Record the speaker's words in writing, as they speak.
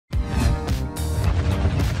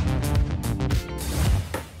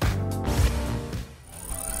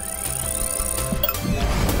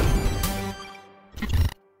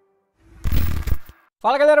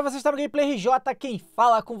Fala galera, você está no GameplayRJ, quem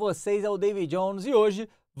fala com vocês é o David Jones e hoje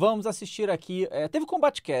vamos assistir aqui, teve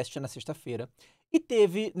CombatCast na sexta-feira e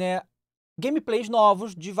teve, né, gameplays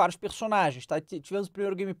novos de vários personagens, tá? Tivemos o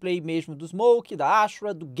primeiro gameplay mesmo do Smoke, da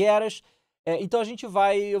Ashura, do Geras, então a gente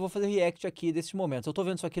eu vou fazer react aqui desses momentos. Eu tô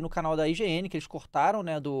vendo isso aqui no canal da IGN, que eles cortaram,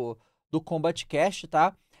 né, do CombatCast,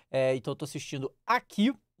 tá? Então eu tô assistindo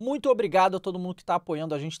aqui. Muito obrigado a todo mundo que tá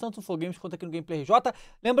apoiando a gente, tanto no Flow Games quanto aqui no GameplayRJ.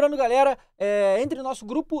 Lembrando, galera, entre no nosso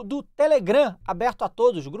grupo do Telegram, aberto a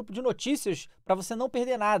todos, grupo de notícias, para você não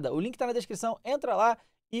perder nada. O link tá na descrição, entra lá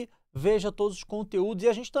e veja todos os conteúdos. E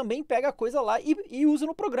a gente também pega a coisa lá e usa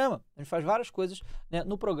no programa. A gente faz várias coisas, né,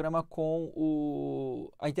 no programa com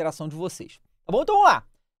a interação de vocês. Tá bom? Então vamos lá.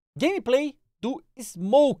 Gameplay do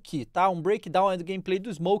Smoke, tá? Um breakdown aí do gameplay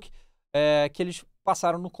do Smoke que eles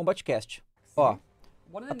passaram no CombatCast. Ó.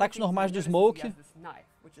 Ataques normais do Smoke.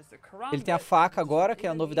 Ele tem a faca agora, que é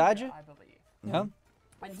a novidade.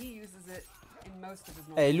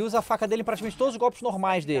 Ele usa a faca dele em praticamente todos os golpes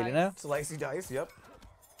normais dele, né?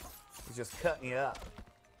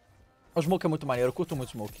 O Smoke é muito maneiro, eu curto muito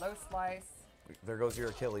o Smoke.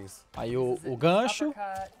 Aí o gancho.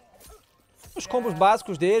 Os combos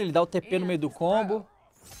básicos dele, ele dá o TP no meio do combo.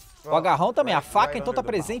 O agarrão também, a faca então tá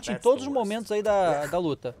presente em todos os momentos aí da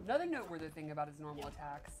luta.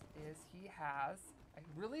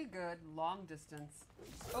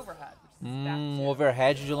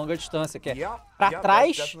 Overhead de longa distância, que é pra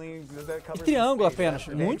trás e triângulo apenas.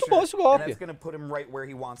 Muito bom esse golpe.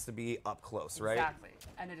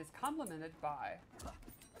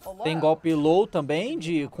 Tem golpe low também,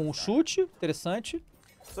 com chute, interessante.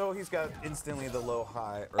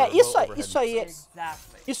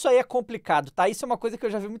 Isso aí é complicado, tá? Isso é uma coisa que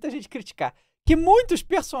eu já vi muita gente criticar. Que muitos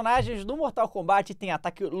personagens do Mortal Kombat tem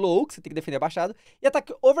ataque low, que você tem que defender abaixado, e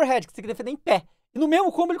ataque overhead, que você tem que defender em pé. E no mesmo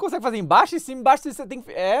combo ele consegue fazer embaixo e cima, embaixo você tem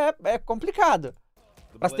que... É complicado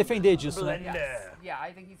pra se defender disso, né?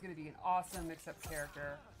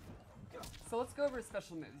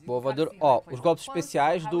 Ó, os golpes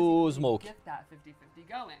especiais do Smoke.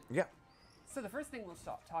 So the first thing we'll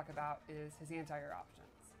talk about is his anti-air options.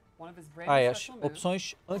 One of his brand as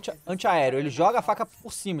opções anti-aéreo. Ele joga a faca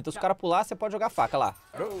por cima, então se o cara pular, você pode jogar a faca lá.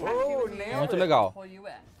 Muito legal.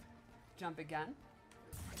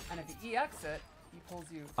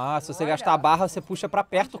 Ah, se você gastar a barra, você puxa pra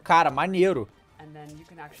perto o cara. Maneiro.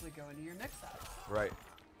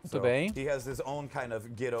 Muito bem. He has his own kind of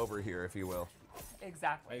get over here, if you will.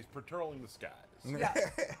 Exactly. He's patrolling the skies.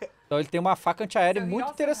 Então ele tem uma faca antiaérea muito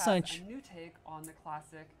interessante.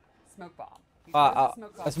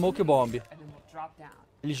 A Smoke Bomb.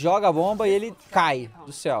 Ele joga a bomba e ele cai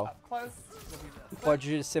do céu.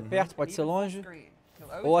 Pode ser perto, pode ser longe.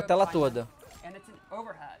 Ou a tela toda.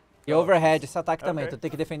 E overhead, esse ataque também, então tem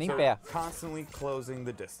que defender em pé.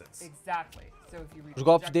 Os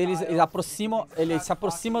golpes deles, ele se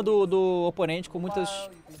aproxima do oponente com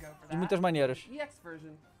de muitas maneiras.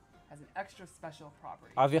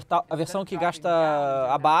 A versão que gasta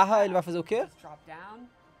a barra, ele vai fazer o quê?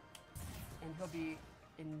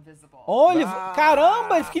 Olha,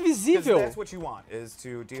 caramba, ele fica invisível.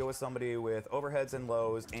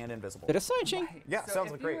 Interessante, hein?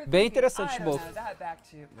 Bem interessante, Smoke.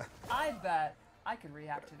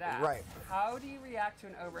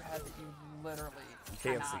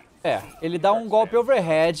 Ele dá um golpe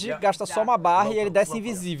overhead, gasta só uma barra e ele desce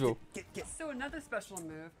invisível.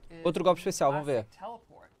 Outro golpe especial, vamos ver.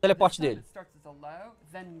 Teleporte dele.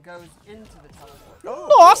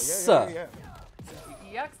 Nossa!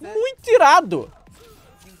 Muito irado!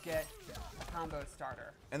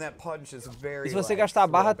 E se você gastar a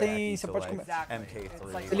barra, você pode comer.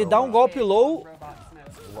 Ele dá um golpe low.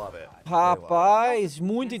 Rapaz,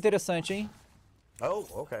 muito interessante, hein?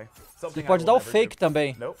 Ele pode dar o fake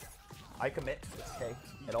também.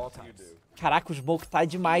 Caraca, o Smoke tá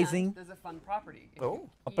demais, hein?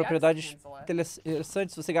 Uma propriedade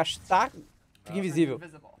interessante, se você gastar, fica invisível.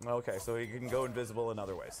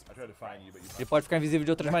 Ele pode ficar invisível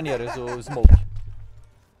de outras maneiras, o Smoke.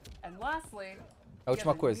 A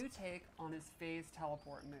última coisa.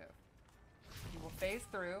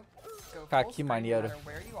 Cara, que maneiro.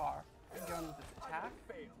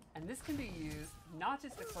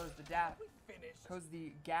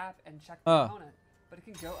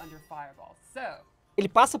 Ele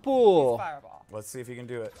passa por...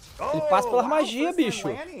 Ele passa pela magia, bicho.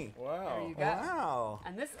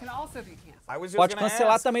 Pode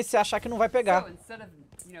cancelar também se você achar que não vai pegar.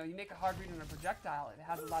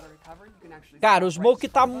 Cara, o Smoke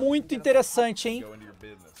tá muito interessante, hein?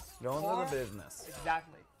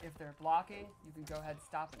 If they're blocking, you can go ahead and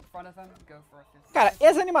stop in front of them, go for a 50. Cara,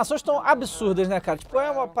 as animações estão absurdas, né, cara? Tipo, é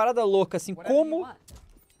uma parada louca, assim, Whatever you como... want.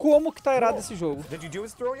 Como que tá irado esse jogo? Did you do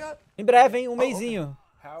his throw yet? Em breve, hein? Um meizinho.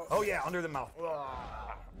 Oh yeah, under the mouth.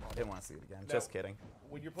 Didn't want to see it again. Just kidding.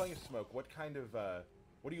 When you're playing Smoke, what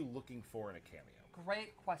are you looking for in a cameo?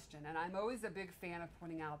 Great question, and I'm always a big fan of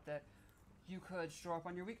pointing out that you could show up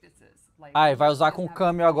on your weaknesses. Like, Ah, e vai usar com o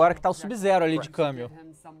cameo agora que tá o Sub-Zero ali de cameo. give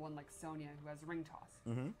him someone like Sonya who has ring toss.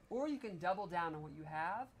 Or you can double down on what you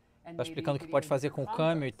have and Tá maybe explicando o get que pode even fazer com o different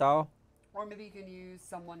cameo e combos. tal. Or maybe you can use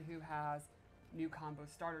someone who has new combo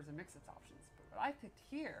starters and mix-ups options. But what I picked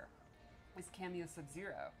here is Cameo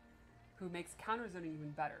Sub-Zero, who makes counter zoning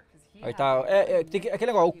even better. He Aí tá, tem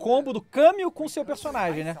aquele negócio, o combo do cameo com o seu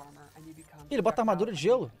personagem, né? Ih, ele bota armadura de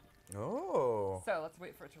gelo. Oh. So let's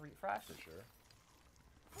wait for it to refresh. Sure.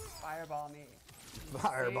 Fireball me.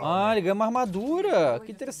 Fireball. Ah, ele ganha uma armadura.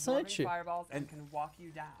 Que interessante. And can walk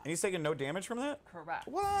you down. And he's taking no damage from that? Correct.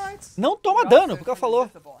 What? Não toma dano, porque ela falou.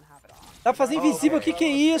 Dá pra fazer invisível, o que que é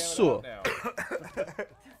isso?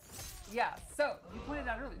 Yeah, so you pointed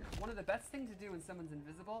out earlier, one of the best things to do when someone's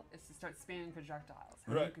invisible is to start spamming projectiles.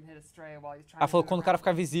 And you can hit a stray while he's trying Ela falou que quando o cara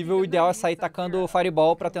ficar visível, o ideal é sair tacando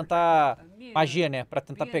fireball pra tentar... Magia, né? Pra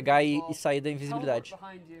tentar pegar e sair da invisibilidade.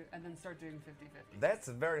 That's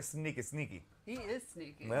very sneaky. He is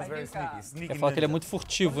sneaky. That's very sneaky. Sneaky Ela fala que ele é ninja. muito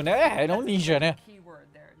furtivo, né? É, ele é um ninja, né? Keyword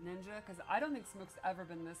there, ninja, because I don't think Smoke's ever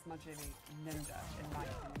been this much of a ninja in my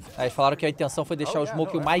opinion. Aí falaram que a intenção foi deixar o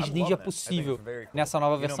Smoke o mais ninja possível nessa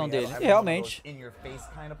nova versão dele. E realmente. In your face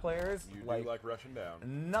kind of players, You like do like rushing down.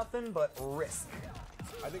 nothing but risk.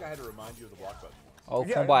 I think I had to remind you of the block button. Ó, o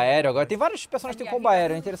combo aéreo agora. Tem vários personagens que tem combo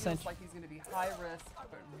aéreo, é interessante. Like he's gonna be high risk,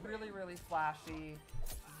 but really flashy,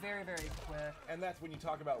 very quick. And that's when you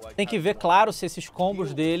talk about like Tem que ver, claro, se esses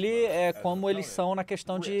combos dele é como eles são na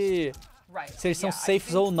questão de Right. se eles são Yeah, I safes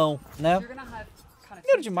think ou não, né? You're gonna have kind of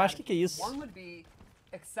Primeiro two demais, que é strategies. isso? One would be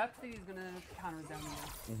accept that he's gonna counter zone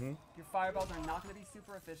you. Your fireballs are not gonna be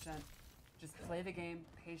super efficient. Just play the game,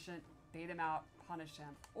 patient, bait him out, punish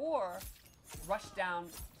him, or rush down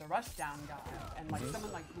the rush down guy, and like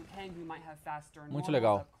someone like Liu Kang who might have faster Muito normals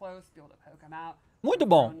legal. up close, be able to poke him out. Muito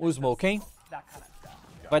bom o Smoke, hein? That kind of stuff.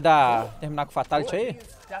 Vai terminar com Fatality aí?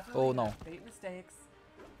 Ou não? Bait mistakes,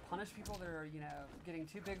 punish people that are, getting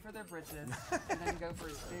too big for their britches, and then go for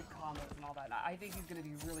his big combos and all that. And I think he's going to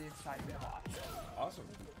be really exciting to watch. Awesome.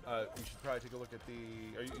 We should probably take a look at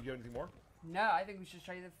the. Are you got anything more? No, I think we should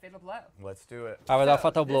show you the Fatal Blow. Let's do it. Ah, vai dar o So,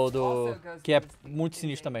 Fatal this Blow also goes que é towards the muito in-game.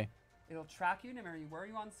 sinistro também. It'll track you no matter where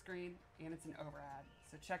you on screen, and it's an overhead.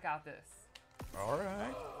 So check out this.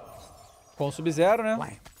 Alright. Com o Sub-Zero, né?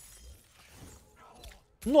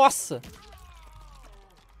 Nossa!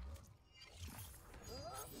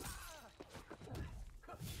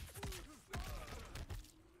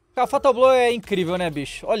 Cara, o Fatal Blow é incrível, né,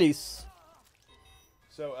 bicho? Olha isso.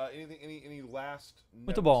 So, any last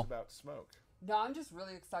Muito notes bom. about Smoke? No, I'm just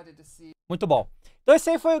really excited to see. Muito bom. Então esse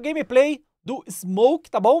aí foi o gameplay do Smoke,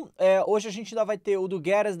 tá bom? Hoje a gente ainda vai ter o do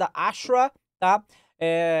Geras da Ashra, tá?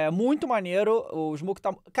 Muito maneiro. O Smoke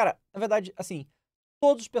tá... Cara, na verdade, assim,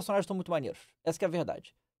 todos os personagens estão muito maneiros. Essa que é a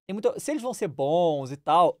verdade. Se eles vão ser bons e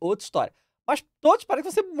tal, outra história. Mas todos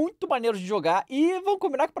parecem ser muito maneiros de jogar e vão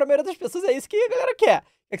combinar que pra maioria das pessoas é isso que a galera quer.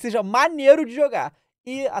 É que seja maneiro de jogar.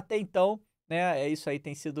 E até então, né, isso aí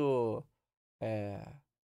tem sido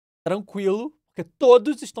tranquilo, porque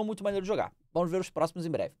todos estão muito maneiros de jogar. Vamos ver os próximos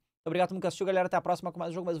em breve. Obrigado por me assistir, galera. Até a próxima com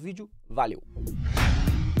mais um jogo, mais um vídeo. Valeu!